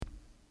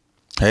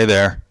Hey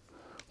there.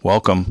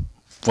 Welcome.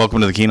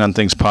 Welcome to the Keen on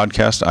Things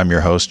podcast. I'm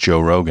your host,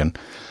 Joe Rogan.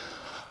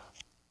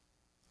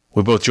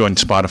 We both joined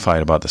Spotify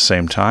at about the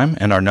same time,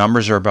 and our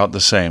numbers are about the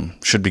same.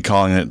 Should be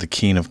calling it the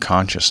Keen of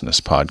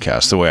Consciousness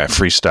podcast, the way I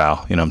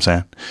freestyle, you know what I'm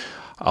saying?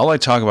 All I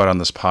talk about on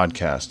this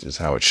podcast is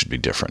how it should be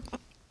different.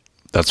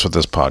 That's what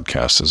this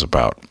podcast is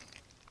about.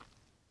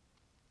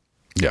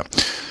 Yeah.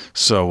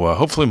 So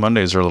hopefully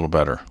Mondays are a little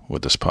better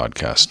with this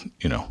podcast.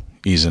 You know,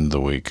 ease into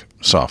the week,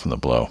 soften the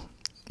blow.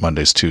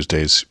 Mondays,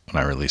 Tuesdays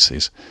when I release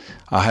these.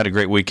 I had a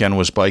great weekend,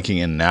 was biking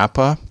in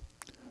Napa.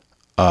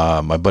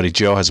 My buddy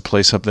Joe has a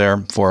place up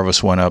there. 4 of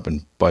us went up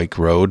and bike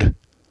rode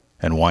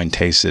and wine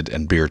tasted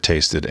and beer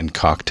tasted and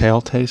cocktail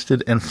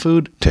tasted and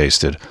food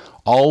tasted,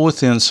 all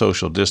within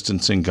social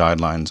distancing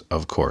guidelines,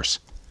 of course.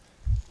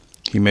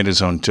 He made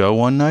his own dough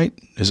one night,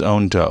 his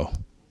own dough,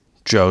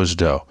 Joe's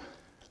dough.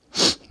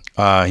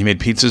 He made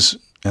pizzas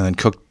and then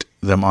cooked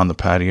them on the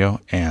patio,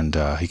 and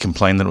he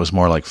complained that it was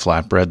more like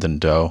flatbread than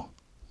dough.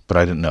 But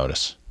I didn't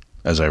notice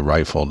as I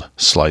rifled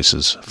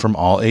slices from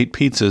all 8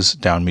 pizzas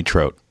down me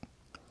throat.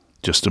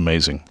 Just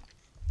amazing.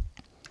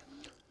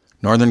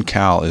 Northern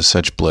Cal is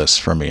such bliss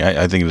for me.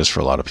 I think it is for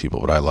a lot of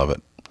people, but I love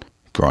it.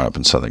 Growing up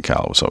in Southern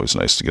Cal, it was always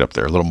nice to get up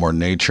there. A little more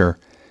nature,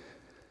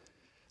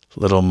 a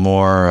little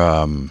more,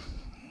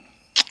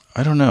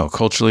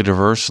 culturally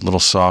diverse, a little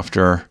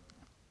softer,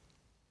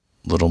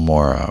 a little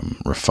more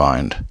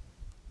refined.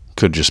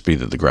 Could just be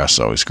that the grass is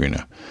always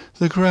greener.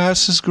 The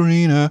grass is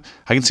greener.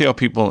 I can see how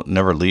people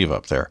never leave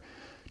up there.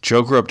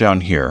 Joe grew up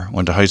down here,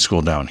 went to high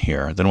school down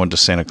here, then went to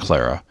Santa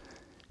Clara,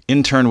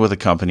 interned with a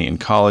company in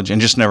college,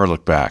 and just never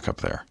looked back up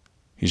there.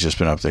 He's just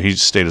been up there. He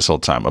stayed his whole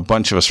time. A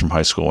bunch of us from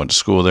high school went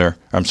there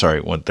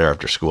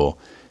after school,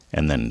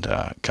 and then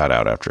got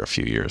out after a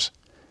few years.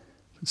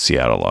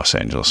 Seattle, Los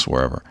Angeles,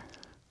 wherever.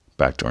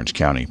 Back to Orange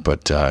County.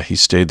 But he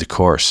stayed the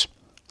course.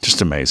 Just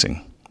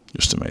amazing.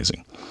 Just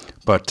amazing.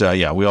 But,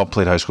 we all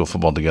played high school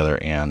football together,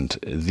 and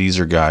these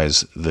are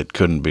guys that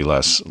couldn't be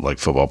less like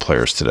football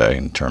players today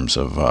in terms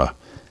of,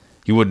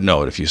 you wouldn't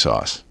know it if you saw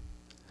us.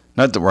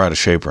 Not that we're out of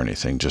shape or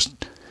anything,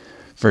 just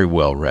very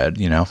well-read,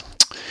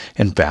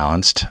 and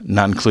balanced,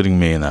 not including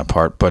me in that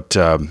part. But,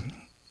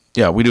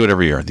 we do it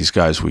every year. These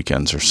guys'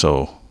 weekends are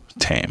so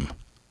tame.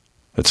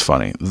 It's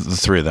funny. The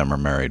 3 of them are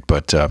married,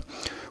 but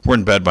we're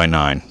in bed by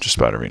 9 just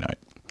about every night.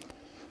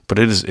 But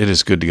it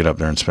is good to get up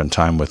there and spend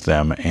time with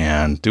them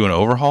and do an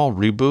overhaul,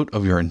 reboot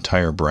of your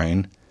entire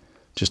brain.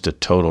 Just a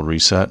total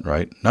reset,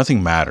 right?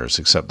 Nothing matters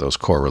except those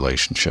core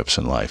relationships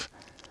in life.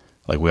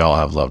 Like we all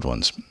have loved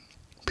ones,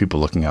 people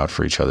looking out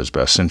for each other's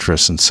best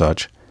interests and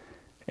such.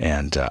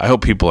 And I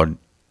hope people are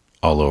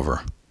all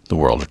over the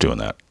world are doing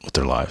that with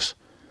their lives.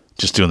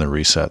 Just doing the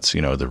resets,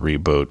 the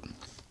reboot.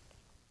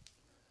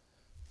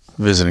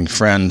 Visiting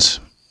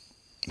friends,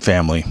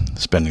 family,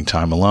 spending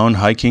time alone,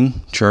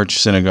 hiking, church,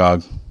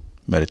 synagogue,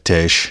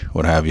 meditation,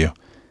 what have you.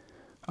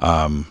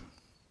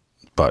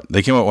 But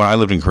they came out when I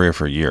lived in Korea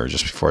for a year,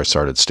 just before I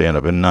started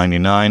stand-up in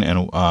 99,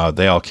 and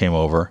they all came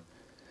over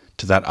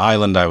to that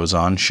island I was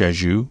on,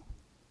 Jeju.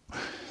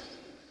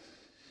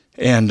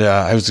 And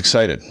I was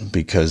excited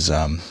because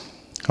I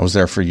was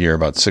there for a year.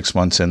 About 6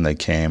 months in, they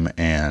came,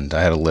 and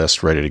I had a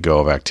list ready to go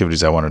of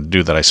activities I wanted to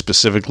do that I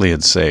specifically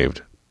had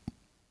saved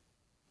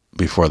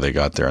before they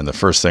got there. And the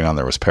first thing on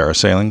there was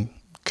parasailing,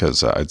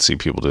 because I'd see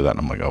people do that, and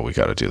I'm like, oh, we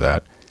got to do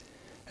that.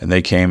 And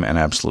they came and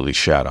absolutely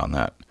shat on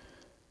that.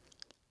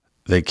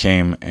 They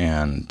came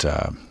and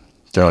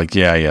they're like,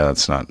 yeah,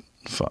 that's not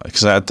fun.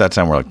 Because at that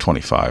time, we're like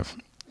 25.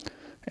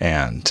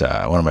 And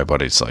one of my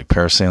buddies like,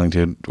 parasailing,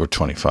 dude, we're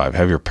 25.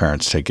 Have your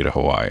parents take you to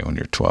Hawaii when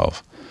you're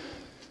 12.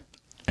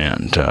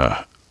 And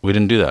we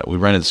didn't do that. We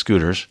rented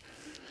scooters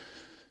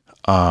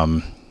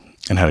and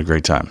had a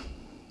great time.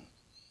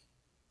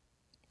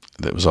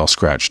 It was all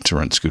scratched to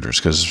rent scooters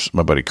because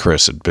my buddy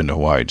Chris had been to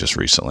Hawaii just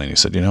recently, and he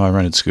said, I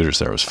rented scooters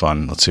there. It was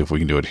fun. Let's see if we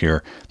can do it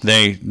here.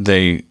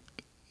 They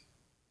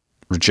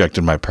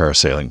rejected my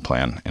parasailing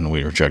plan, and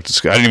we rejected.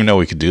 I didn't even know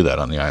we could do that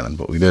on the island,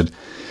 but we did.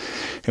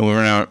 And we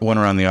went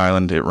around the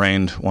island. It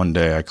rained one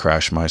day. I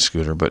crashed my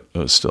scooter, but it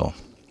was still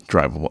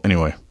drivable.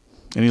 Anyway,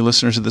 any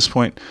listeners at this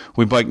point?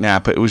 We biked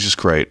Napa. It was just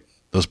great.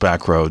 Those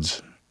back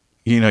roads.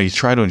 You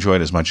try to enjoy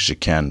it as much as you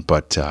can,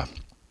 but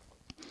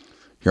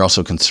you're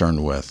also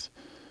concerned with,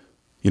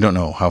 you don't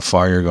know how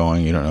far you're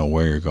going. You don't know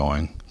where you're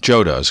going.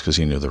 Joe does because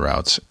he knew the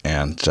routes.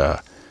 And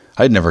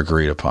I'd never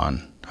agreed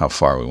upon how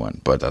far we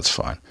went, but that's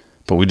fine.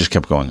 But we just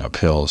kept going up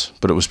hills.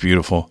 But it was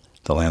beautiful.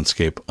 The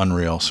landscape,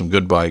 unreal. Some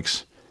good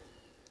bikes.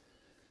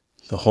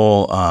 The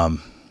whole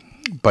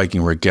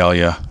biking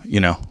regalia,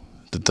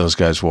 that those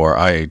guys wore.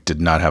 I did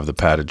not have the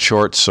padded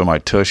shorts, so my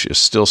tush is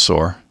still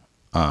sore.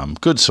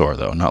 Good sore,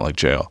 though, not like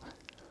jail.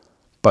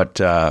 But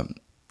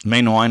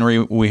main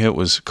winery we hit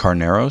was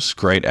Carneros.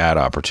 Great ad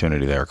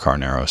opportunity there,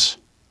 Carneros.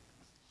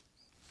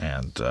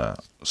 And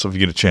so if you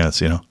get a chance,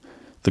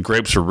 the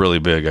grapes are really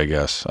big, I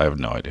guess. I have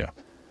no idea.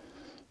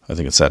 I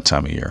think it's that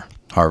time of year.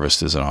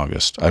 Harvest is in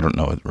August. I don't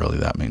know what really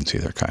that means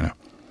either, kind of.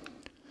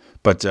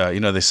 But,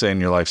 they say in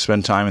your life,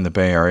 spend time in the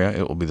Bay Area.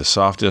 It will be the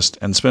softest.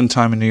 And spend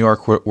time in New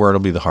York where it'll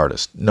be the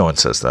hardest. No one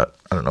says that.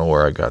 I don't know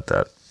where I got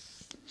that.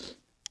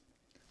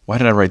 Why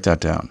did I write that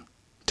down?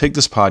 Take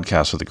this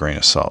podcast with a grain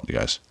of salt, you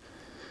guys.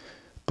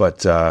 But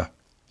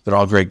they're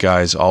all great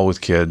guys, all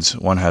with kids.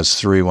 One has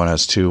 3, one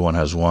has 2, one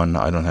has 1.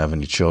 I don't have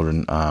any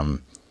children.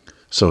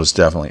 So it's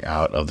definitely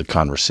out of the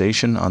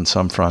conversation on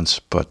some fronts,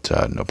 but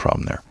no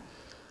problem there.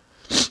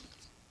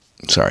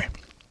 Sorry.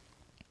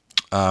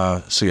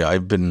 So yeah,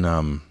 I've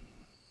been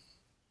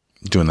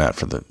doing that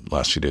for the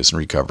last few days and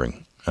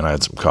recovering. And I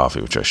had some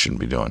coffee, which I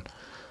shouldn't be doing.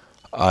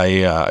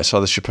 I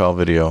saw the Chappelle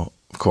video,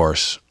 of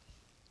course.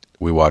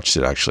 We watched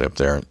it actually up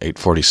there,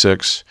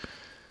 846.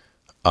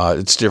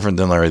 It's different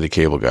than Larry the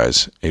Cable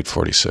Guy's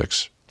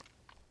 846.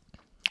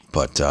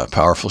 But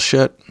powerful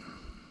shit.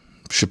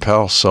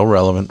 Chappelle, so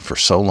relevant for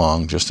so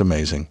long, just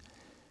amazing.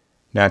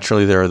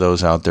 Naturally, there are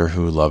those out there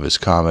who love his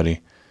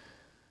comedy.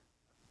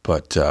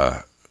 But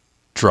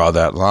draw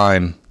that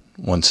line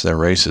once their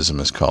racism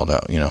is called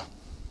out,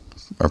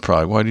 Or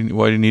probably,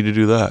 why do you need to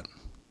do that?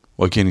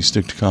 Why can't he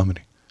stick to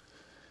comedy?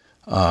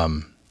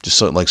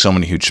 Just like so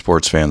many huge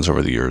sports fans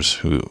over the years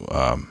who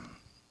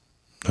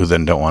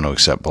then don't want to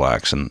accept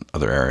blacks in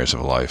other areas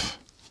of life.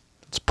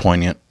 It's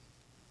poignant.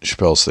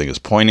 Chappelle's thing is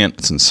poignant.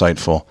 It's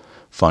insightful,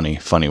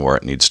 funny where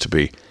it needs to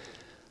be.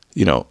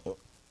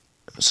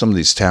 Some of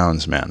these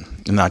towns, man,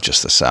 and not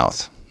just the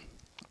South.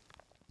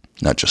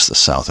 Not just the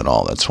South at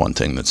all. That's one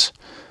thing that's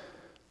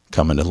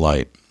coming to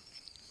light.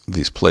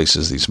 These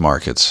places, these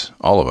markets,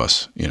 all of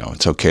us,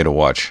 it's okay to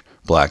watch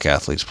black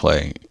athletes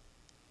play,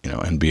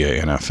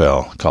 NBA,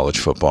 NFL, college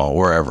football,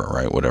 wherever,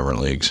 right? Whatever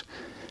leagues,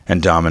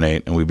 and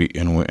dominate, and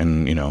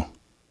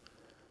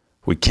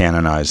we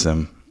canonize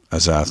them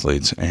as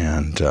athletes,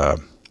 and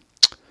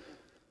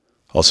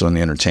also in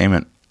the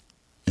entertainment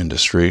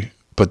industry.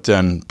 But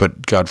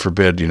God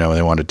forbid,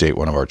 they want to date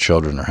one of our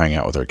children or hang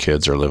out with our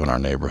kids or live in our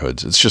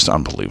neighborhoods. It's just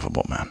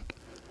unbelievable, man.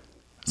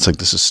 It's like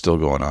this is still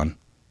going on.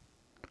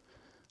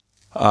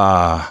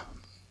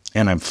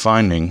 And I'm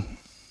finding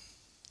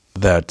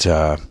that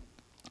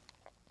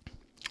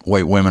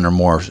white women are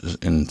more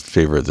in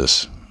favor of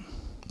this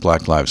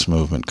Black Lives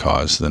Movement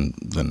cause than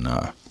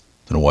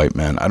white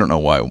men. I don't know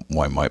why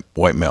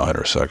white male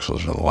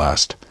heterosexuals are the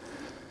last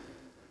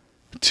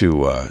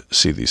to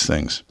see these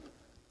things.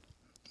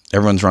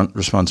 Everyone's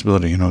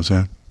responsibility, you know what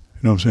I'm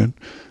saying?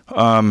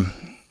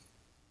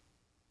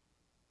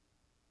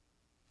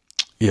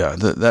 Yeah,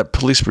 that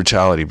police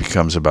brutality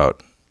becomes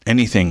about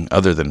anything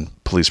other than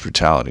police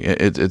brutality.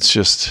 It's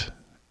just,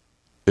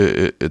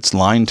 it's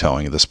line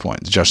towing at this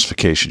point. The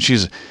justification.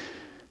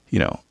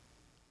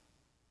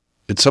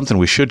 It's something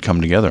we should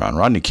come together on.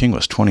 Rodney King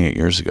was 28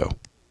 years ago.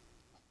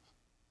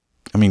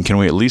 I mean, can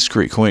we at least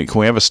agree? Can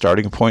we have a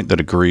starting point that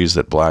agrees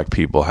that black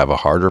people have a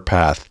harder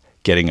path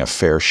getting a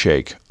fair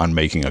shake on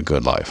making a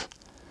good life?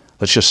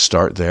 Let's just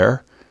start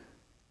there,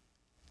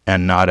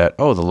 and not at,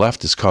 the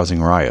left is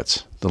causing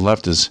riots. The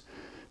left is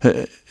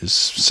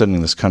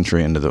sending this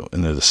country into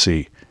the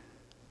sea.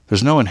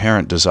 There's no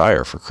inherent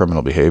desire for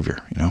criminal behavior,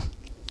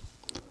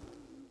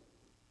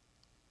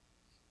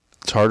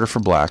 It's harder for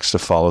blacks to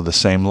follow the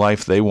same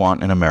life they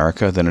want in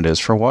America than it is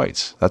for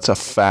whites. That's a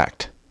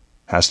fact.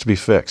 Has to be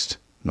fixed.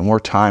 No more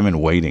time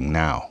and waiting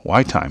now.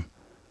 Why time?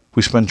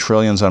 We spend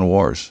trillions on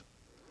wars.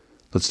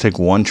 Let's take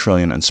 $1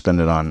 trillion and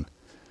spend it on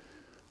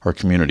our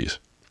communities.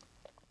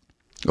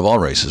 Of all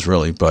races,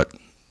 really, but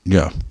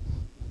yeah.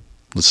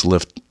 Let's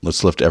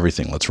lift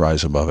everything. Let's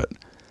rise above it.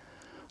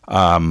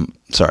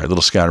 Sorry, a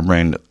little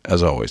scatterbrained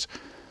as always.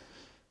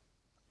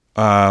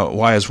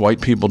 Why, as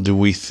white people, do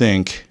we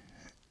think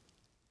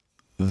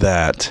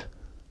that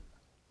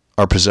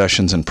our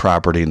possessions and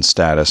property and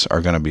status are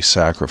going to be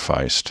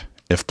sacrificed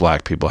if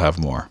black people have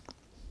more?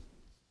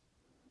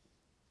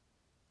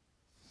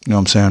 You know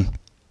what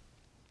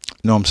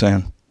I'm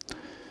saying?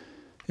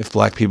 If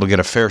black people get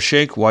a fair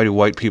shake, why do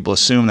white people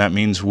assume that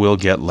means we'll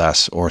get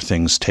less or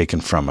things taken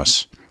from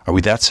us? Are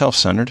we that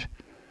self-centered?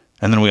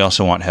 And then we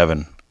also want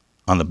heaven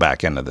on the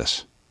back end of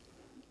this.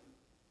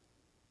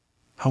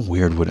 How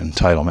weird would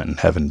entitlement in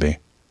heaven be?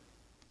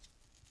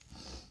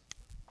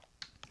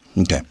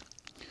 Okay.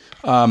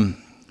 I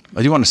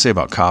do want to say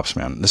about cops,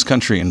 man. This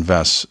country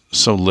invests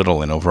so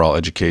little in overall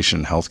education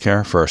and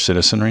healthcare for our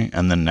citizenry,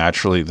 and then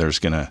naturally there's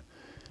going to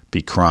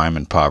be crime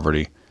and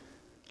poverty.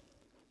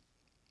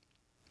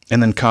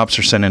 And then cops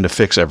are sent in to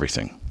fix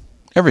everything,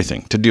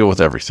 to deal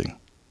with everything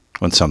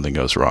when something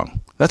goes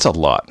wrong. That's a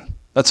lot.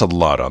 That's a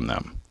lot on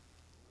them.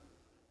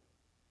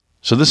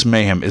 So this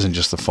mayhem isn't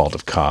just the fault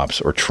of cops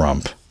or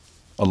Trump.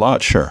 A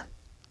lot, sure.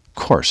 Of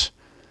course.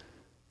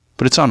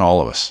 But it's on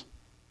all of us.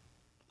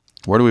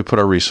 Where do we put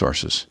our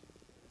resources?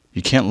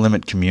 You can't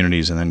limit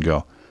communities and then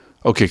go,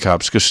 okay,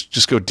 cops,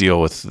 just go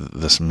deal with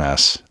this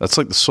mess. That's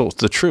like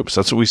the troops.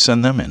 That's what we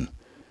send them in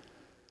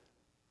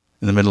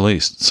the Middle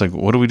East. It's like,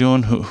 what are we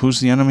doing? Who's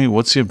the enemy?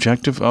 What's the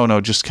objective? Oh,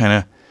 no, just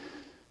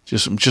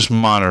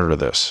monitor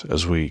this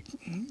as we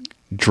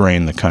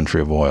drain the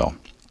country of oil.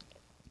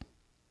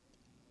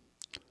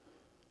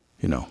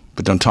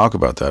 But don't talk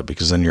about that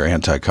because then you're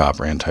anti-cop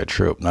or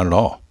anti-troop. Not at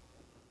all.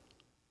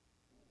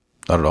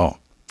 Not at all.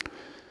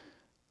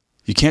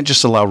 You can't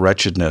just allow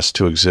wretchedness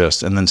to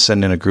exist and then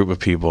send in a group of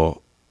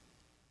people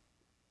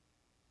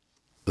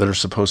that are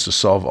supposed to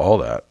solve all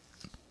that.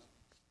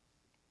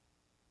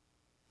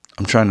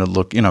 I'm trying to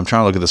look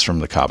at this from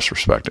the cop's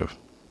perspective.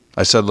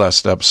 I said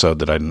last episode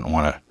that I didn't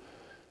want to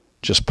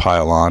just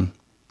pile on.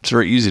 It's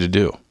very easy to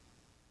do.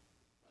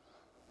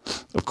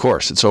 Of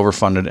course, it's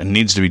overfunded and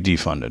needs to be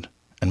defunded.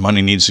 And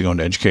money needs to go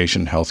into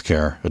education,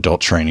 healthcare,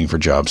 adult training for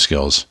job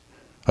skills.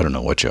 I don't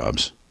know what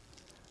jobs,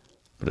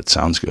 but it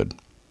sounds good.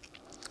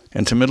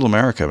 And to Middle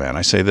America, man,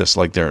 I say this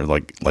like they're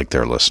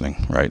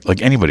listening, right?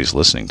 Like anybody's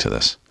listening to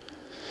this.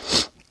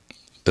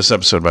 This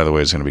episode, by the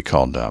way, is going to be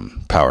called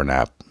Power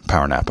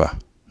Napa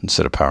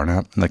instead of Power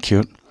Nap. Isn't that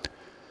cute?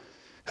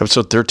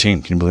 Episode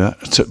 13, can you believe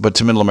that? But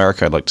to Middle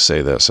America, I'd like to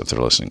say this if they're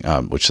listening,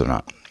 which they're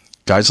not.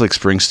 Guys like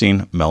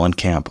Springsteen,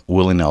 Mellencamp,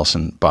 Willie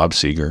Nelson, Bob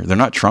Seger, they're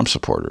not Trump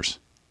supporters.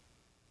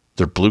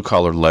 They're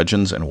blue-collar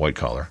legends and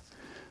white-collar.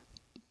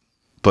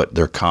 But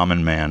they're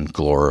common man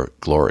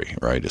glory,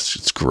 right?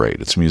 It's great.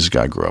 It's music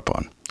I grew up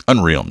on.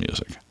 Unreal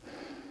music.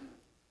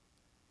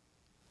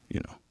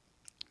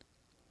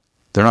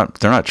 They're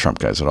not Trump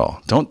guys at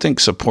all. Don't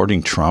think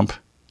supporting Trump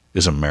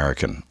is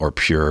American or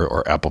pure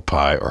or apple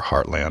pie or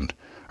heartland.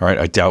 All right?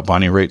 I doubt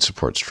Bonnie Raitt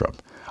supports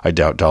Trump. I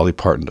doubt Dolly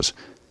Parton does.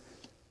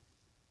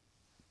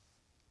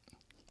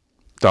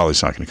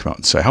 Dolly's not going to come out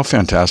and say, how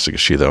fantastic is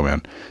she though,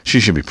 man?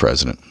 She should be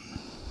president.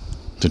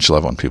 Don't you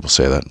love when people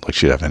say that? Like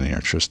she'd have any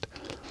interest.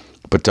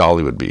 But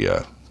Dolly would be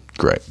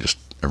great. Just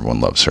everyone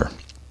loves her.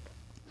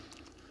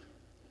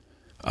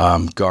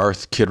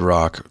 Garth, Kid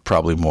Rock,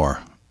 probably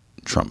more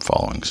Trump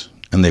followings.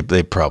 And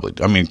they probably,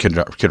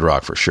 Kid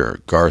Rock for sure.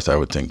 Garth, I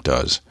would think,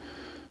 does.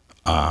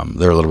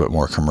 They're a little bit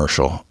more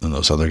commercial than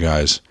those other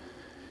guys.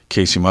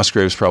 Casey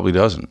Musgraves probably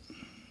doesn't.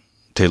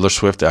 Taylor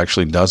Swift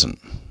actually doesn't.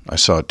 I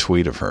saw a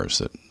tweet of hers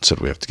that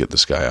said we have to get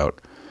this guy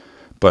out.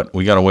 But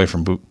we got away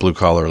from blue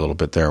collar a little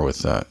bit there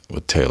with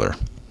Taylor.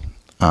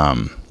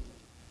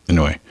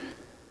 Anyway.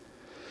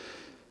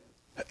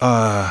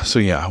 So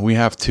yeah, we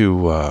have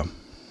to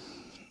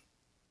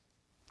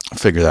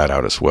figure that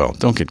out as well.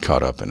 Don't get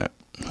caught up in it.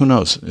 Who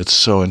knows? It's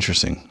so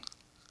interesting.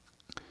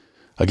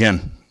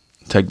 Again,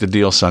 take the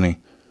deal, Sonny.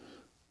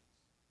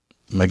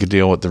 Make a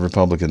deal with the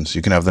Republicans.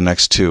 You can have the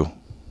next two.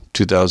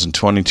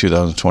 2020,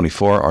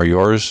 2024 are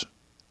yours.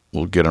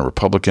 We'll get a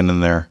Republican in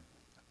there,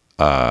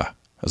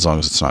 as long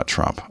as it's not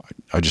Trump.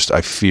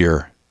 I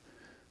fear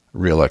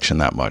re-election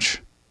that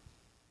much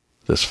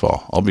this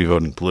fall. I'll be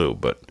voting blue,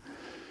 but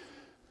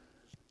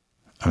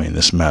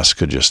this mess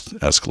could just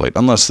escalate,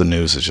 unless the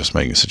news is just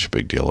making such a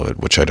big deal of it,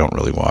 which I don't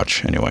really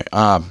watch anyway.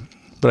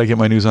 But I get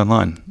my news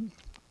online.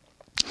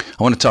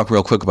 I want to talk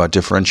real quick about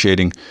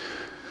differentiating.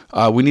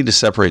 We need to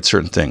separate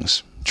certain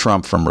things,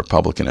 Trump from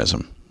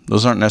Republicanism.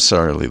 Those aren't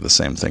necessarily the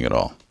same thing at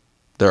all.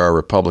 There are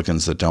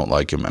Republicans that don't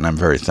like him, and I'm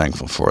very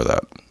thankful for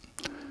that.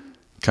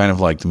 Kind of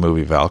like the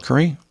movie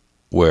Valkyrie,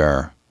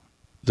 where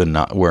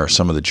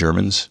some of the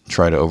Germans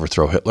try to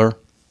overthrow Hitler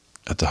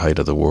at the height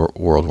of the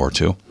World War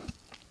II.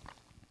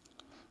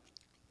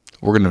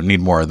 We're going to need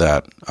more of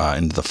that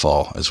into the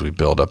fall as we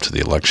build up to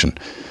the election.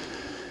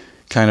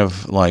 Kind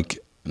of like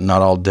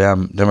not all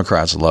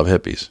Democrats love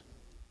hippies.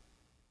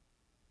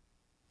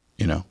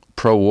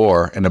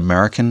 Pro-war and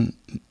American,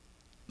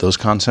 those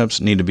concepts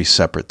need to be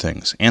separate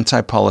things.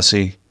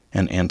 Anti-policy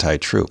and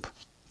anti-troop.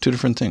 Two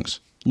different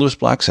things. Lewis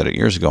Black said it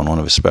years ago in one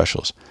of his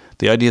specials.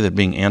 The idea that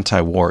being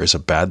anti-war is a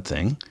bad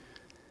thing,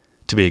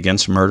 to be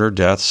against murder,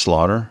 death,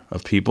 slaughter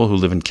of people who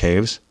live in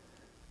caves,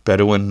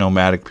 Bedouin,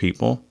 nomadic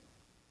people,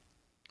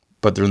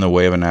 but they're in the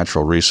way of a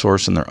natural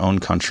resource in their own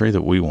country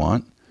that we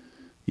want.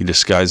 You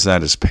disguise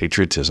that as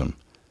patriotism.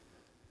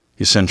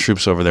 You send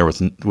troops over there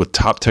with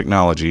top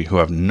technology who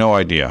have no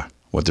idea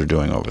what they're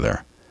doing over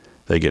there.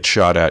 They get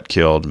shot at,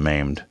 killed,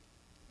 maimed,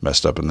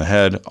 messed up in the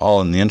head, all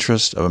in the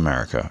interest of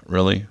America,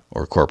 really,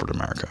 or corporate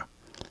America.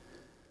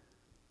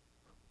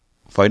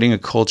 Fighting a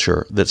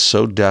culture that's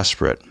so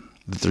desperate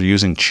that they're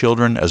using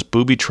children as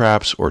booby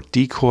traps or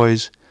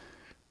decoys,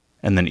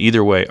 and then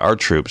either way, our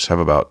troops have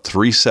about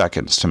 3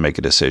 seconds to make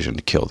a decision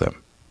to kill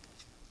them.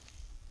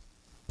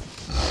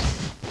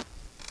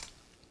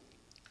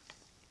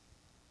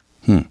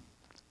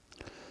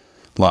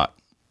 Lot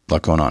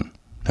going on.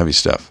 Heavy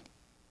stuff.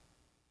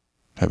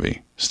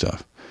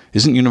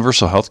 Isn't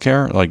universal health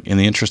care like in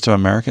the interest of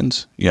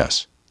Americans?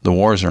 Yes. The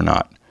wars are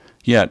not.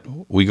 Yet,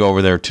 we go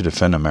over there to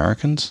defend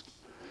Americans?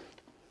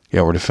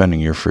 Yeah, we're defending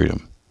your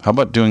freedom. How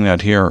about doing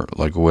that here,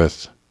 like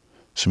with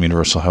some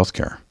universal health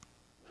care?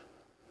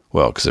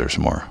 Well, because there's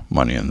more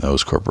money in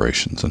those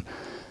corporations.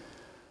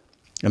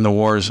 And the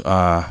wars,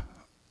 they're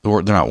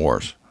not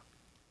wars.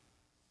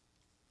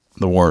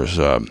 The wars,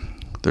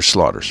 they're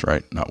slaughters,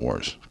 right? Not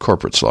wars.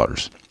 Corporate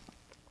slaughters.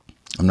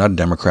 I'm not a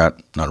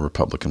Democrat, not a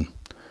Republican.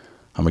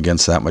 I'm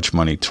against that much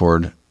money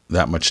toward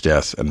that much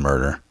death and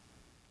murder.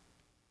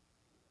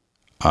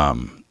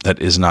 That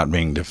is not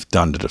being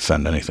done to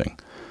defend anything.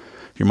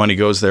 Your money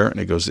goes there, and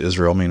it goes to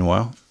Israel,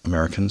 meanwhile.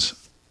 Americans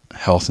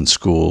health and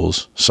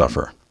schools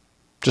suffer.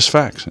 Just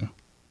facts.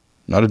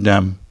 Not a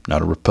Dem,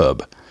 not a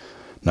Repub.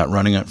 Not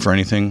running it for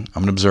anything.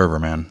 I'm an observer,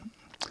 man.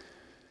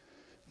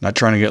 Not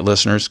trying to get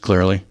listeners,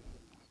 clearly.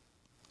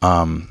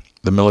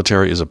 The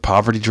military is a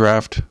poverty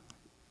draft,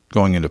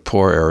 going into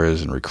poor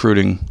areas and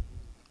recruiting,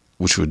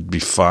 which would be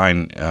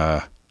fine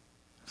if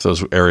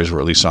those areas were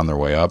at least on their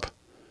way up.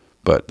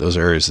 But those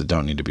areas that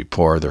don't need to be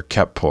poor, they're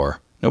kept poor.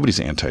 Nobody's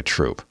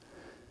anti-troop.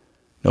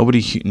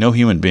 No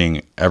human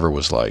being ever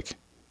was like,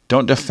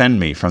 don't defend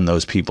me from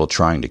those people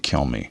trying to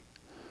kill me.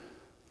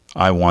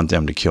 I want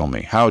them to kill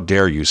me. How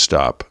dare you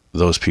stop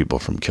those people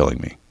from killing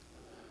me?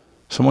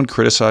 Someone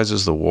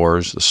criticizes the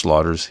wars, the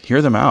slaughters,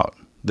 hear them out.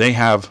 They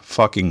have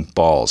fucking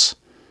balls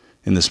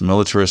in this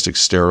militaristic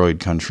steroid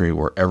country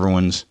where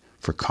everyone's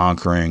for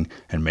conquering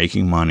and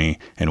making money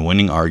and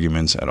winning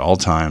arguments at all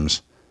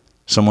times.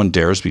 Someone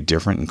dares be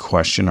different and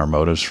question our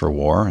motives for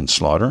war and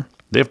slaughter?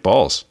 They have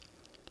balls.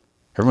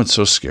 Everyone's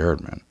so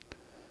scared, man.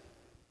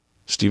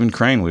 Stephen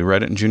Crane, we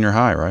read it in junior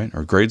high, right?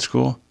 Or grade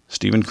school.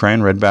 Stephen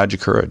Crane, Red Badge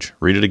of Courage.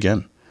 Read it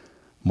again.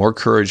 More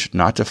courage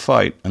not to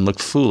fight and look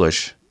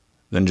foolish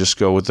than just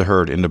go with the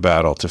herd into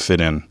battle to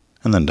fit in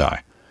and then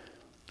die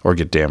or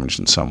get damaged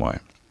in some way.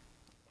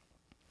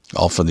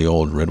 All for the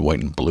old red,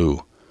 white, and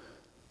blue.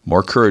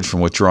 More courage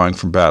from withdrawing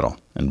from battle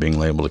and being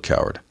labeled a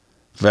coward.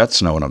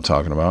 Vets know what I'm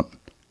talking about.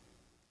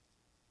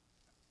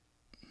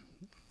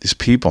 These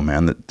people,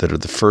 man, that are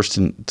the first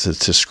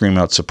to scream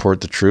out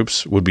support the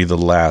troops would be the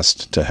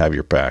last to have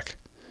your back.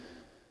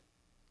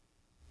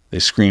 They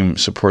scream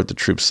support the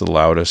troops the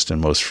loudest and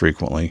most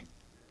frequently.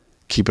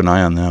 Keep an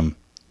eye on them.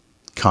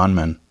 Con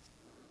men.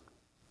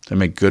 They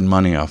make good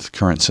money off the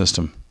current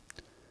system.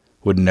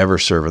 Would never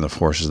serve in the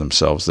forces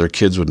themselves. Their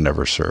kids would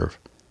never serve.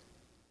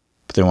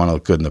 But they want to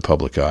look good in the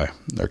public eye,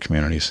 their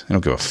communities. They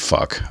don't give a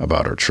fuck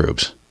about our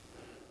troops.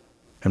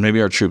 And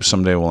maybe our troops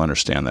someday will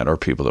understand that, or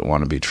people that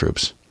want to be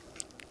troops.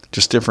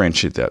 Just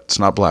differentiate that. It's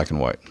not black and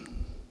white.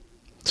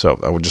 So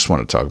I would just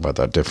want to talk about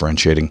that,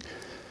 differentiating.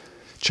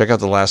 Check out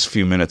the last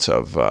few minutes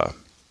of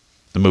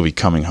the movie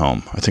Coming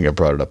Home. I think I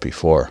brought it up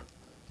before.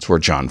 It's where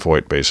Jon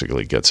Voight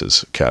basically gets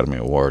his Academy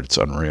Award. It's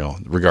unreal,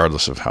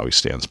 regardless of how he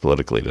stands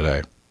politically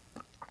today.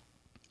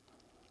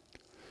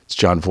 It's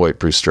Jon Voight,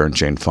 Bruce Stern,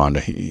 Jane Fonda.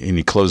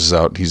 He closes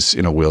out. He's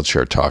in a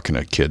wheelchair talking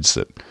to kids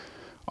that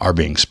are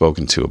being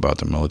spoken to about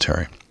the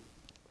military.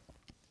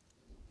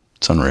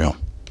 It's unreal.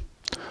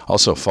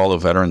 Also, follow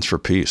Veterans for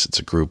Peace. It's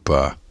a group.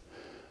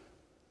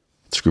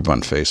 It's a group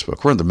on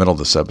Facebook. We're in the middle of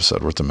this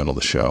episode. We're at the middle of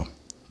the show.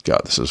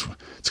 God,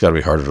 it's got to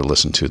be harder to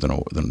listen to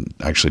than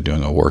actually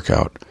doing a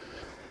workout.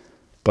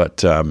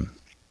 But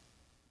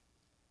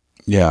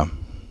yeah,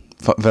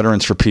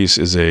 Veterans for Peace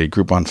is a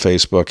group on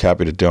Facebook.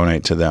 Happy to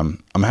donate to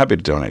them. I'm happy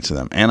to donate to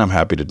them, and I'm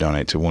happy to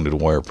donate to Wounded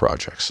Warrior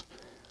projects.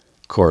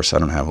 Of course, I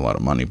don't have a lot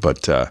of money,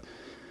 but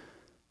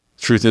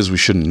truth is, we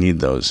shouldn't need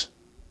those.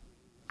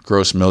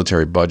 Gross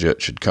military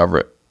budget should cover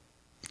it.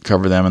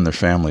 Cover them and their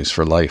families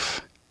for life.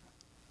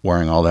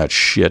 Wearing all that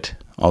shit,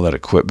 all that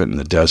equipment in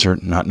the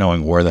desert, not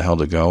knowing where the hell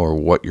to go or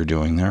what you're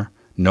doing there.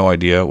 No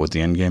idea what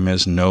the end game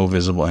is. No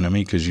visible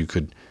enemy because you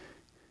could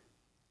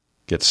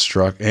get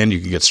struck, and you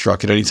can get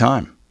struck at any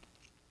time.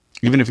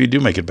 Even if you do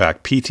make it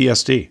back,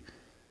 PTSD.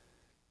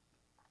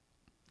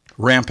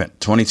 Rampant.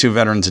 22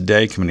 veterans a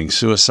day committing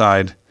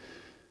suicide.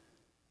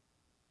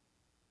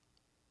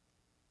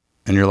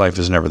 And your life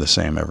is never the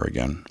same ever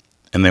again.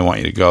 And they want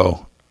you to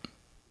go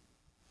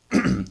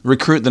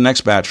recruit the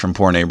next batch from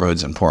poor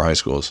neighborhoods and poor high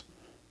schools.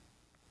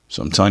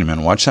 So I'm telling you,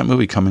 man, watch that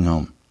movie Coming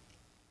Home.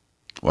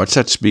 Watch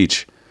that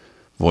speech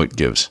Voight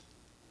gives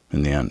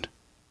in the end.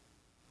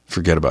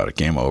 Forget about it.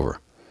 Game over.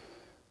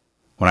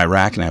 When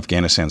Iraq and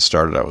Afghanistan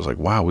started, I was like,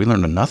 wow, we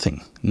learned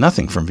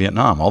nothing from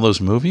Vietnam. All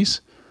those movies,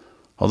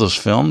 all those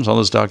films, all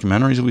those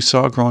documentaries we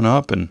saw growing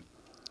up and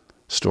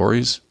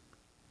stories.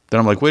 Then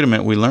I'm like, wait a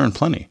minute, we learned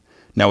plenty.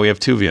 Now we have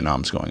 2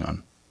 Vietnams going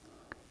on.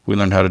 We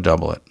learned how to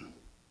double it.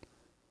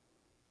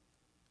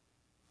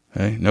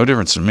 Okay? No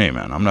difference to me,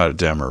 man. I'm not a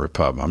Dem or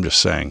Repub. I'm just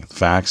saying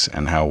facts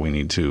and how we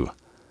need to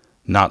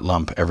not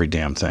lump every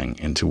damn thing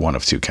into one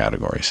of 2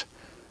 categories.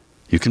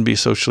 You can be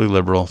socially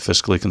liberal,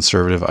 fiscally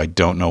conservative. I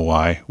don't know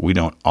why. We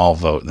don't all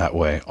vote that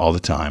way all the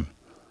time.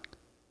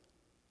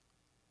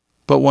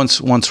 But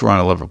once we're on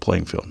a level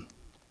playing field.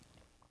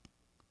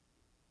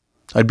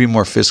 I'd be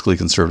more fiscally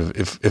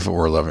conservative if it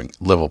were a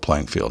level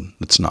playing field.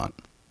 It's not.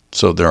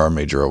 So there are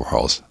major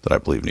overhauls that I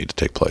believe need to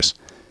take place.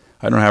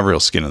 I don't have real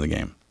skin in the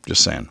game.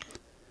 Just saying.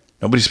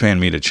 Nobody's paying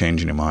me to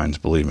change any minds,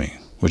 believe me,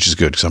 which is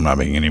good because I'm not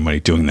making any money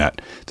doing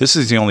that. This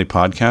is the only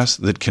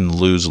podcast that can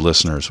lose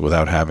listeners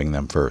without having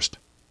them first.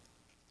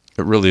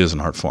 It really is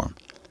an art form.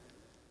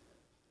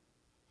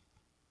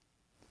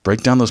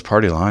 Break down those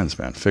party lines,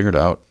 man. Figure it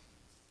out.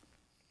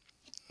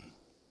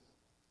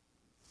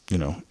 You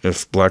know,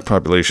 if black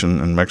population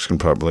and Mexican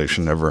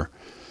population ever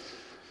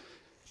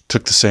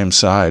took the same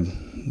side,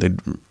 they'd,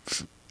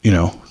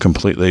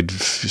 they'd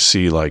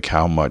see like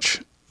how much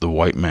the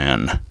white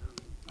man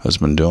has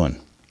been doing.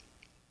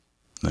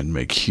 They'd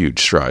make huge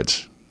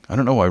strides. I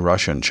don't know why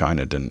Russia and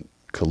China didn't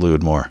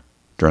collude more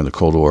during the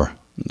Cold War.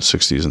 in the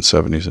 60s and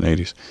 70s and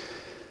 80s.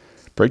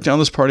 Break down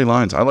those party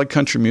lines. I like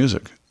country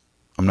music.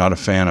 I'm not a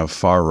fan of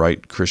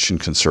far-right Christian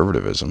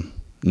conservatism,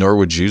 nor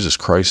would Jesus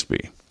Christ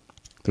be.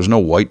 There's no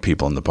white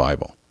people in the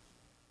Bible.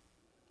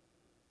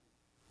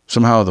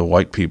 Somehow the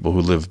white people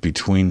who live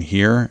between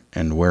here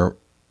and where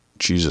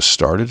Jesus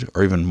started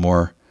are even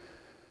more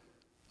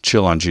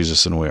chill on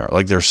Jesus than we are.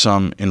 Like there's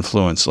some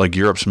influence, like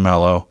Europe's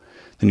mellow,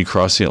 then you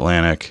cross the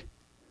Atlantic,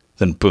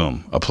 then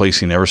boom, a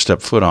place you never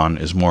stepped foot on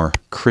is more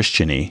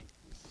Christian-y,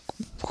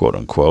 quote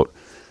unquote,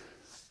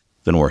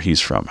 than where he's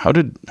from. How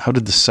did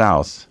the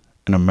South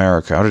in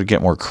America, how did it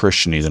get more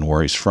Christian-y than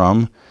where he's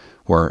from,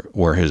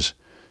 where his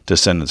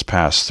descendants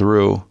passed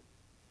through,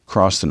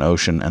 crossed an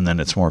ocean, and then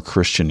it's more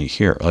Christian-y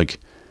here? Like,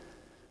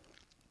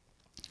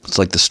 it's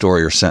like the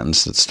story or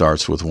sentence that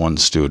starts with one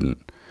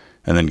student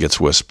and then gets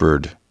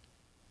whispered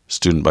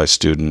student by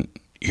student,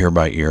 ear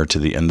by ear to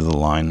the end of the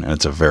line, and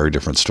it's a very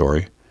different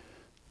story.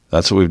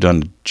 That's what we've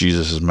done to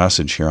Jesus'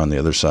 message here on the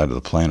other side of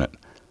the planet.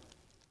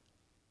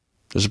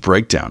 There's a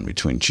breakdown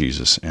between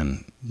Jesus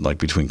and, like,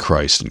 between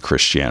Christ and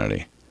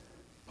Christianity,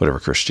 whatever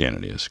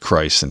Christianity is.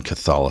 Christ and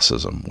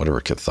Catholicism,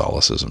 whatever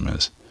Catholicism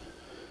is.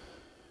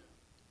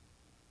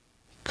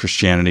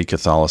 Christianity,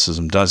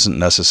 Catholicism doesn't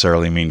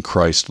necessarily mean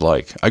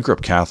Christ-like. I grew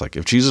up Catholic.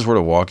 If Jesus were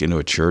to walk into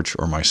a church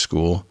or my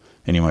school,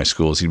 any of my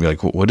schools, he'd be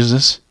like, what is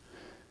this?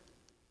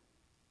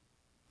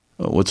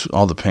 What's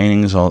all the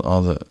paintings,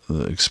 all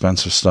the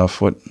expensive stuff?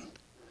 What?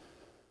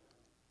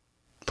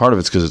 Part of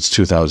it's because it's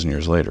 2,000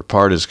 years later.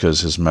 Part is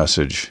because his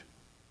message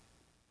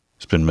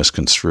has been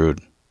misconstrued.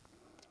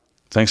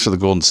 Thanks for the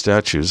golden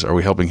statues. Are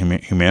we helping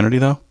humanity,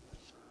 though?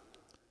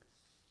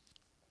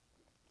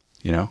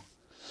 You know?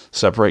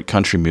 Separate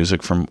country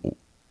music from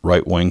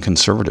right-wing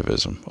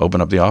conservatism.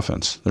 Open up the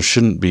offense. There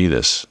shouldn't be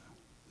these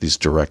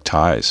direct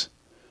ties.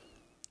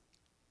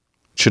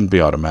 It shouldn't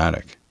be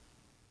automatic.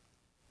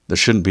 There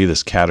shouldn't be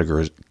this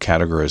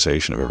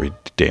categorization of every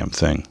damn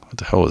thing. What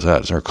the hell was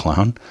that? Is there a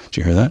clown? Did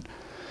you hear that?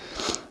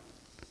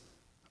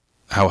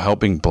 How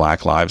helping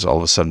black lives all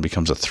of a sudden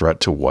becomes a threat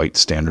to white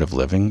standard of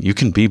living. You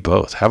can be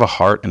both. Have a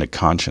heart and a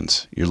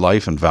conscience. Your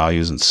life and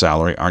values and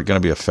salary aren't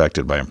going to be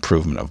affected by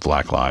improvement of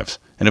black lives.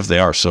 And if they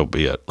are, so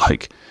be it.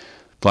 Like,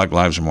 black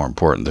lives are more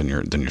important than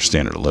your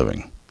standard of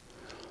living.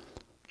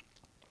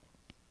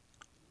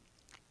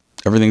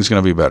 Everything's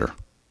going to be better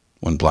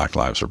when black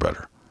lives are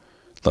better.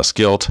 Less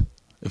guilt,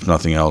 if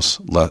nothing else,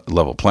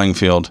 level playing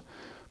field.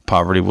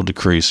 Poverty will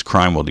decrease,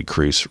 crime will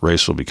decrease,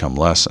 race will become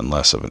less and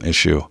less of an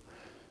issue.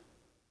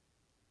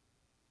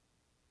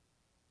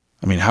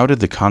 I mean, how did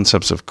the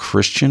concepts of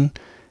Christian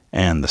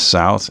and the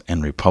South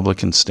and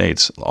Republican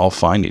states all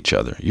find each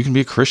other? You can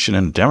be a Christian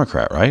and a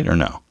Democrat, right? Or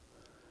no?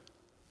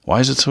 Why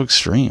is it so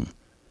extreme?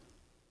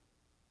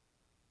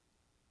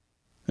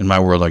 In my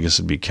world, I guess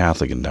it'd be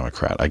Catholic and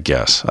Democrat. I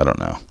guess. I don't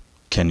know.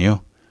 Can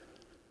you?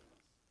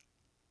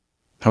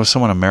 How is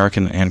someone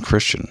American and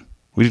Christian?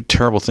 We do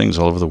terrible things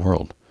all over the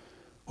world.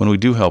 When we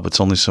do help,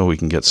 it's only so we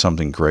can get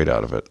something great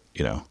out of it,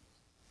 you know,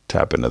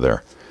 tap into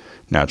their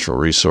natural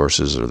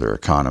resources or their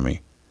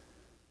economy.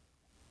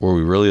 Were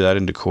we really that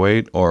into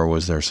Kuwait, or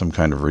was there some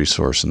kind of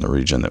resource in the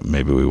region that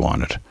maybe we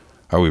wanted?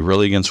 Are we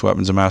really against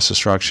weapons of mass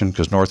destruction?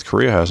 Because North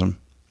Korea has them.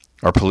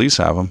 Our police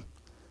have them.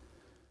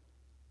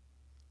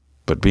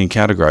 But being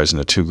categorized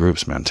into two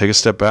groups, man, take a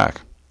step back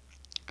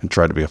and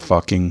try to be a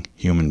fucking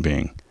human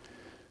being.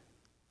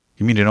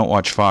 You mean you don't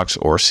watch Fox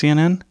or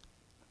CNN?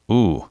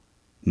 Ooh,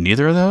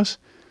 neither of those?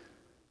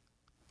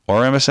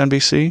 Or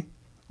MSNBC?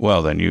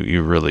 Well, then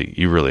you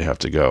really have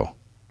to go.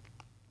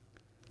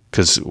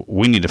 Because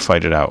we need to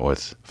fight it out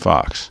with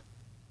Fox.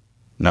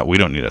 No, we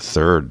don't need a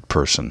third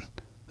person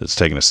that's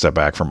taking a step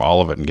back from all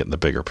of it and getting the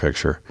bigger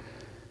picture.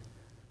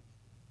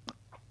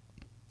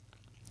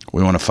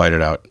 We want to fight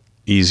it out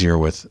easier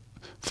with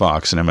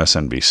Fox and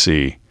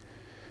MSNBC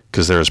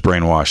because they're as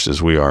brainwashed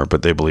as we are,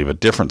 but they believe a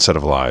different set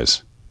of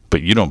lies.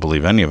 But you don't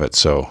believe any of it,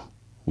 so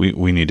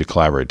we need to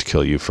collaborate to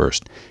kill you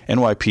first.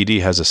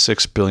 NYPD has a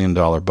 $6 billion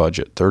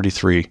budget,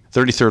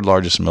 33rd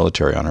largest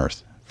military on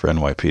earth for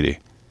NYPD.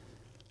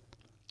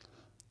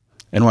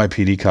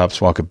 NYPD cops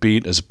walk a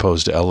beat as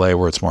opposed to LA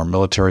where it's more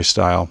military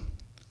style.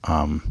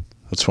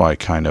 That's why I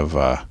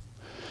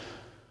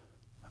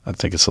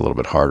think it's a little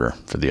bit harder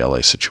for the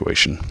LA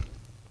situation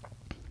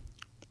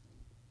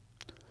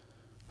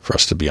for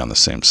us to be on the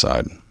same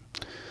side.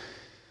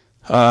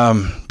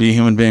 Be a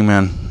human being,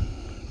 man.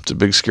 It's a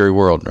big, scary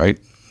world, right?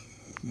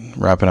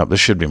 Wrapping up. This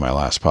should be my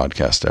last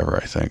podcast ever,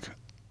 I think.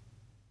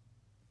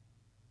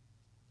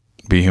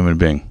 Be a human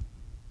being.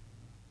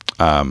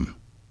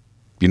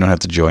 You don't have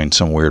to join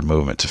some weird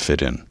movement to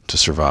fit in, to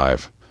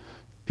survive.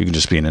 You can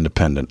just be an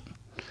independent.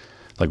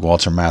 Like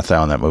Walter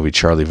Matthau in that movie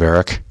Charlie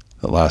Varick,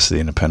 The Last of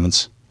the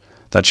Independents.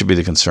 That should be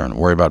the concern.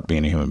 Worry about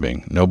being a human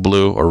being. No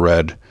blue or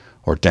red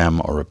or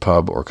Dem or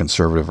Repub or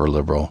conservative or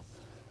liberal.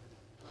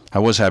 I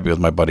was happy with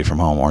my buddy from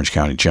home, Orange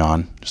County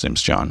John. His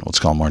name's John. Let's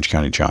call him Orange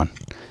County John.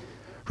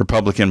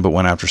 Republican, but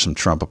went after some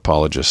Trump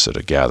apologists at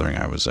a gathering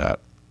I was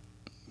at.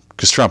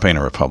 Because Trump ain't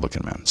a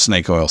Republican, man.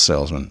 Snake oil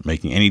salesman,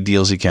 making any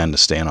deals he can to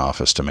stay in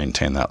office to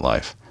maintain that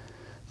life.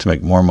 to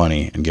make more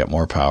money and get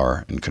more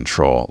power and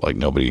control like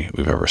nobody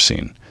we've ever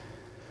seen.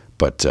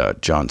 But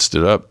John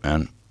stood up,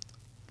 and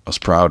I was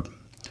proud.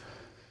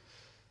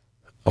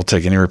 I'll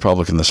take any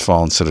Republican this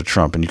fall instead of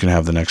Trump, and you can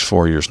have the next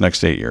 4 years,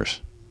 next 8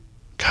 years.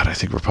 God, I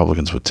think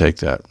Republicans would take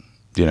that.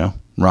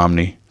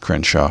 Romney,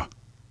 Crenshaw.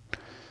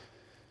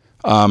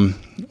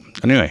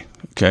 Anyway,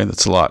 okay,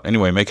 that's a lot.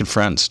 Anyway, making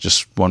friends,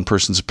 just one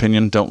person's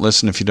opinion. Don't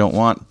listen if you don't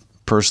want.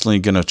 Personally,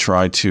 going to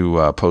try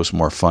to post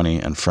more funny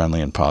and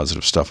friendly and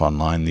positive stuff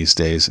online these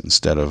days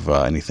instead of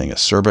anything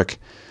acerbic.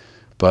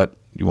 But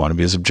you want to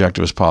be as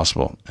objective as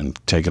possible and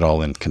take it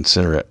all in.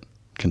 Consider it.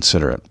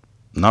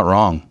 Not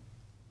wrong.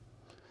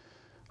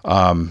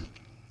 A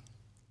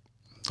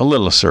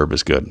little acerb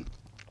is good.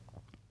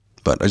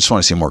 But I just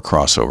want to see more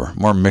crossover,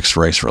 more mixed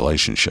race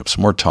relationships,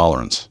 more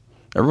tolerance.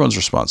 Everyone's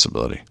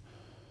responsibility.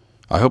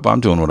 I hope I'm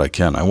doing what I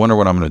can. I wonder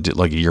what I'm going to do.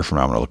 Like a year from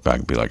now, I'm going to look back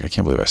and be like, I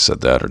can't believe I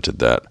said that or did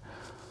that.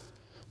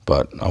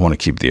 But I want to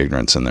keep the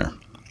ignorance in there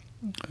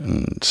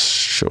and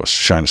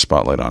shine a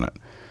spotlight on it.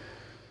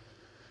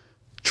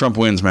 Trump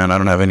wins, man. I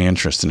don't have any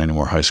interest in any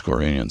more high school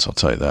reunions, I'll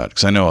tell you that.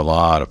 Because I know a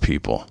lot of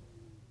people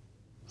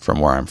from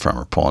where I'm from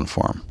are pulling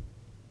for him.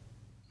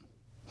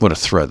 What a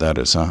threat that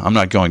is, huh? I'm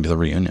not going to the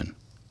reunion.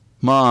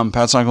 Mom,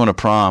 Pat's not going to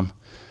prom.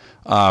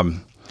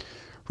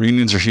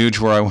 Reunions are huge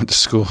where I went to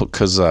school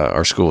because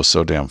our school was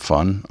so damn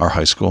fun. Our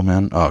high school,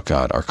 man. Oh,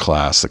 God. Our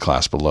class, the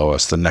class below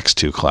us, the next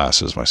two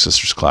classes, my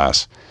sister's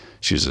class.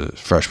 She was a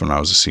freshman. I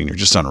was a senior.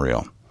 Just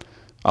unreal.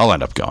 I'll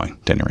end up going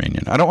to any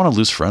reunion. I don't want to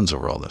lose friends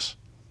over all this.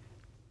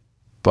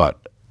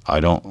 But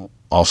I don't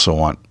also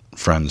want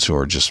friends who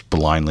are just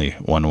blindly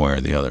one way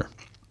or the other.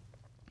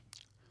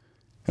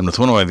 And with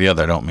one way or the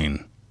other, I don't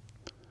mean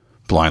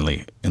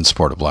blindly in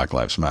support of Black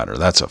Lives Matter.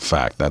 That's a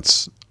fact.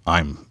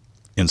 I'm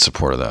in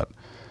support of that.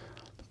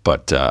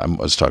 But I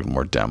was talking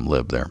more Dem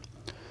lib there.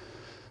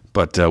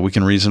 But we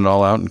can reason it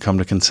all out and come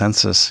to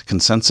consensus.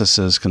 Consensus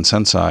is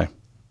consensi.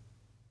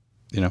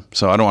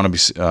 So I don't want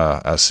to be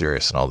as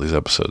serious in all these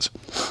episodes.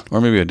 Or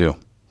maybe I do.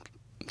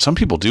 Some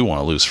people do want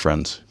to lose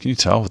friends. Can you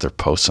tell with their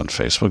posts on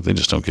Facebook? They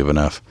just don't give an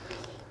F.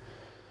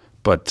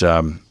 But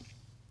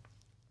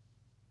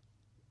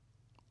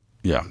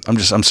yeah,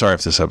 I'm sorry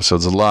if this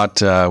episode's a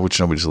lot, which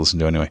nobody's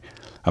listened to anyway.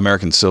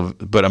 American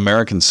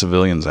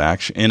civilians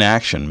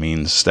inaction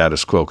means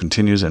status quo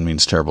continues and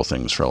means terrible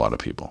things for a lot of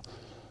people.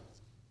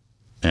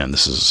 And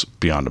this is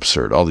beyond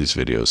absurd. All these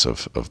videos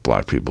of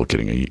black people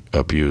getting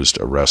abused,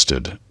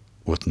 arrested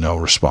with no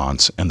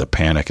response, and the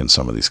panic in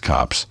some of these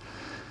cops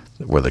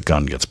where the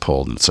gun gets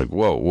pulled, and it's like,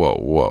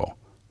 whoa.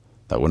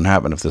 That wouldn't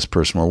happen if this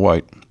person were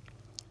white.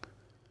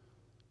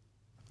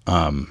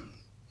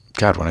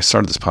 God, when I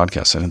started this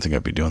podcast, I didn't think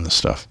I'd be doing this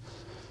stuff.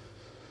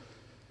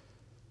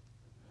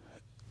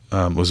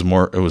 It was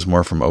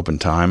more from open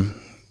time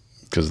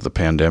because of the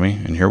pandemic,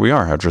 and here we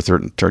are after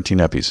 13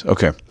 epis.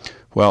 Okay,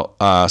 well,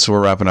 so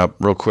we're wrapping up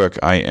real quick.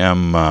 I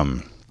am,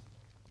 I'm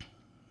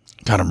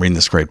reading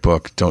this great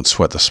book, Don't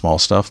Sweat the Small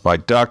Stuff, by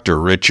Dr.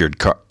 Richard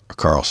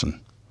Carlson.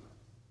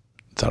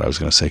 Thought I was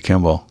going to say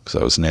Kimball because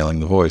I was nailing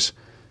the voice.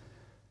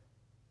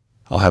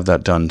 I'll have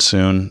that done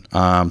soon.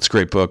 It's a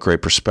great book,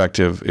 great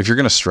perspective. If you're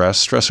going to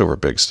stress over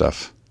big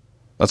stuff.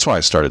 That's why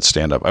I started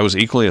stand-up. I was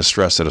equally as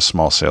stressed at a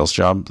small sales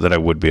job that I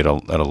would be at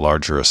a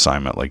larger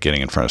assignment, like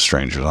getting in front of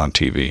strangers on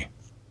TV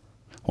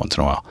once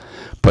in a while.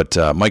 But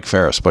Mike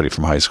Ferris, buddy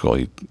from high school,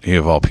 he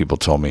of all people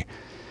told me,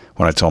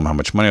 when I told him how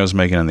much money I was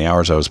making and the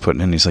hours I was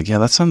putting in, he's like, yeah,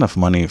 that's not enough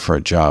money for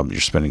a job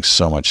you're spending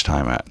so much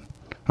time at.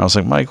 And I was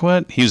like, Mike,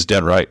 what? He was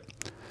dead right.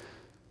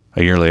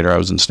 A year later, I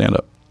was in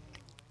stand-up,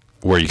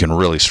 where you can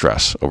really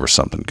stress over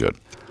something good.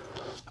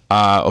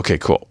 Okay,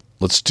 cool.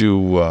 Let's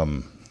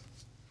do...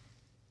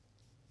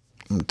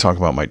 talk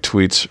about my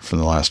tweets from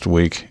the last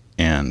week,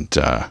 and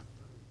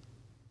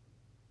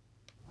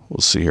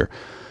we'll see here.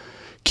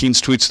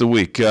 Keen's tweets of the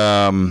week.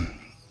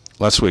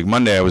 Last week,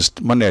 Monday, I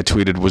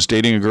tweeted, was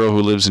dating a girl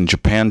who lives in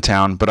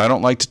Japantown, but I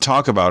don't like to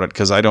talk about it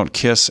because I don't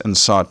kiss and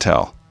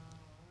sawtell.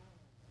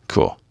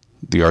 Cool.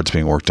 The yard's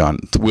being worked on.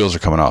 The wheels are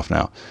coming off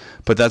now.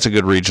 But that's a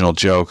good regional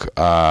joke,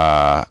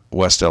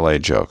 West LA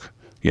joke.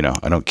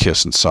 I don't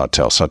kiss and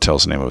sawtell.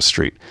 Sawtell's the name of a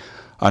street.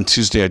 On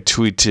Tuesday, I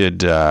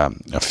tweeted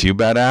a few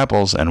bad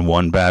apples and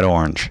one bad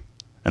orange.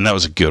 And that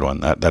was a good one.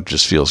 That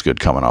just feels good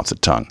coming off the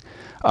tongue.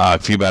 A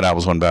few bad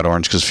apples, one bad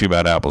orange, because few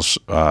bad apples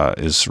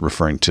is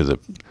referring to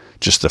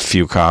the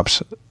few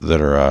cops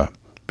that are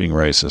being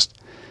racist.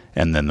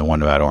 And then the one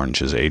bad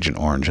orange is Agent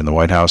Orange in the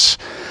White House.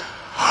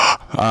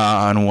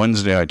 On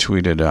Wednesday, I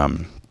tweeted...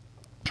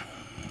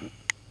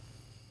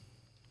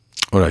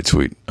 what did I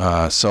tweet?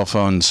 Cell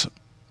phones...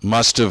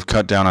 must have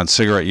cut down on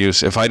cigarette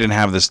use. If I didn't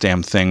have this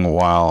damn thing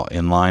while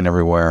in line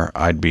everywhere,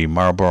 I'd be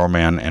Marlboro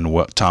Man and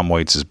Tom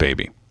Waits'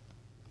 baby.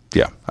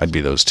 Yeah, I'd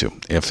be those two.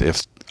 If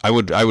I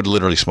would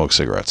literally smoke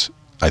cigarettes.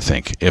 I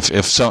think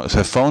if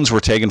phones were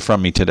taken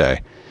from us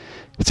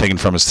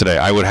today,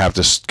 I would have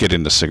to get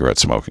into cigarette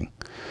smoking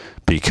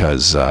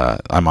because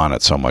I'm on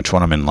it so much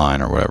when I'm in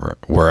line or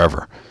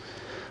wherever.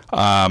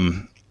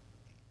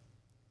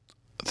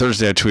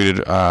 Thursday I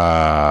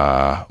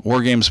tweeted,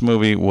 War Games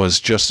movie was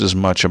just as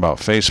much about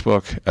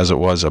Facebook as it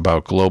was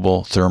about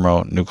global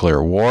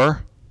thermonuclear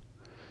war.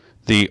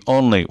 The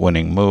only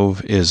winning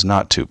move is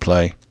not to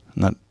play.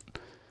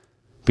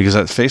 Because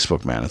at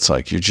Facebook, man, it's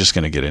like you're just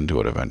going to get into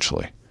it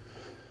eventually.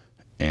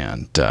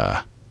 And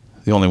the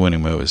only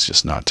winning move is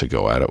just not to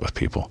go at it with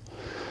people.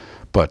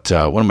 But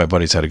one of my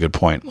buddies had a good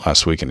point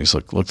last week, and he's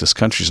like, look, this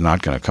country's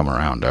not going to come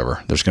around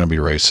ever. There's going to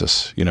be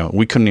racists. You know,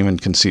 we couldn't even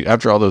concede.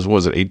 After all those, what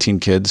was it,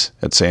 18 kids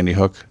at Sandy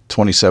Hook?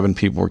 27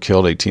 people were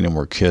killed, 18 of them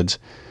were kids.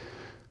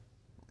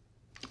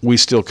 We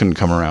still couldn't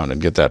come around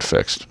and get that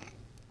fixed.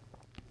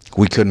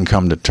 We couldn't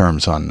come to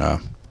terms on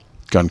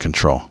gun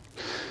control.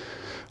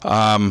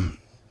 And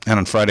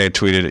on Friday I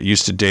tweeted, it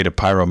used to date a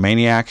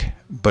pyromaniac,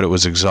 but it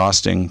was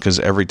exhausting because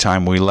every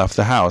time we left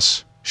the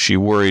house, she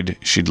worried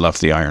she'd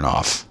left the iron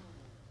off.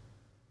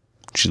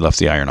 She left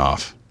the iron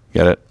off.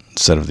 Get it?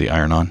 Instead of the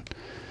iron on.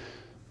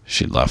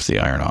 She left the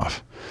iron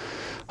off.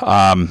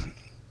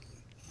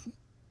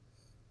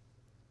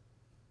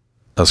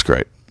 That's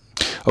great.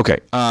 Okay,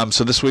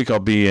 so this week I'll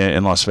be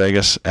in Las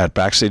Vegas at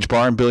Backstage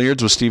Bar and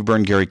Billiards with Steve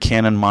Byrne, Gary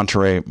Cannon,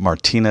 Monterey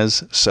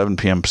Martinez, 7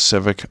 p.m.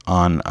 Pacific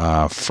on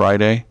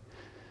Friday.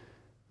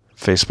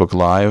 Facebook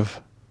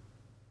Live.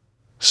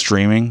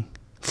 Streaming.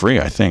 Free,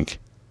 I think.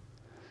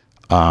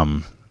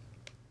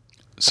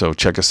 So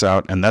check us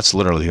out. And that's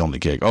literally the only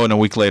gig. Oh, and a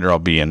week later I'll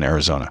be in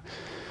Arizona.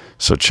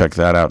 So check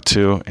that out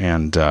too.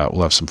 And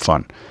we'll have some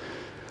fun.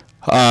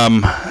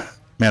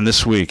 Man,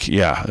 this week,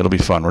 yeah, it'll be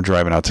fun. We're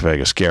driving out to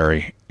Vegas.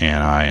 Gary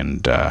and I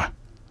and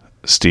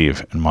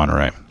Steve in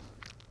Monterey.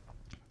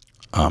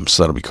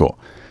 So that'll be cool.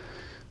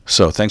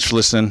 So thanks for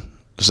listening.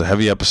 This is a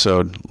heavy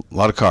episode. A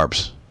lot of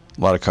carbs.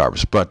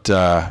 But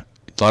a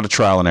lot of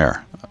trial and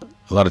error.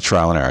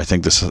 I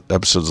think this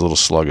episode's a little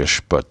sluggish,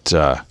 but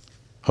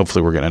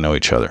hopefully we're going to know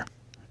each other.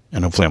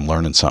 And hopefully I'm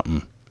learning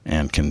something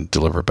and can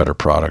deliver a better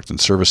product and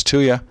service to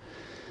you.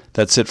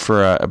 That's it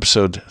for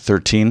episode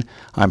 13.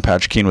 I'm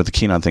Patrick Keene with the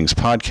Keene on Things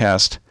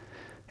podcast.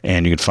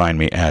 And you can find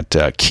me at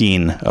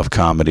Keene of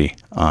Comedy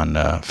on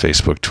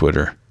Facebook,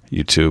 Twitter,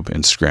 YouTube,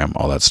 Instagram,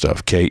 all that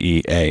stuff.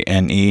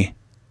 Keane,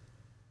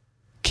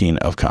 Keene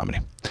of Comedy.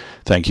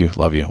 Thank you.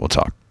 Love you. We'll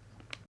talk.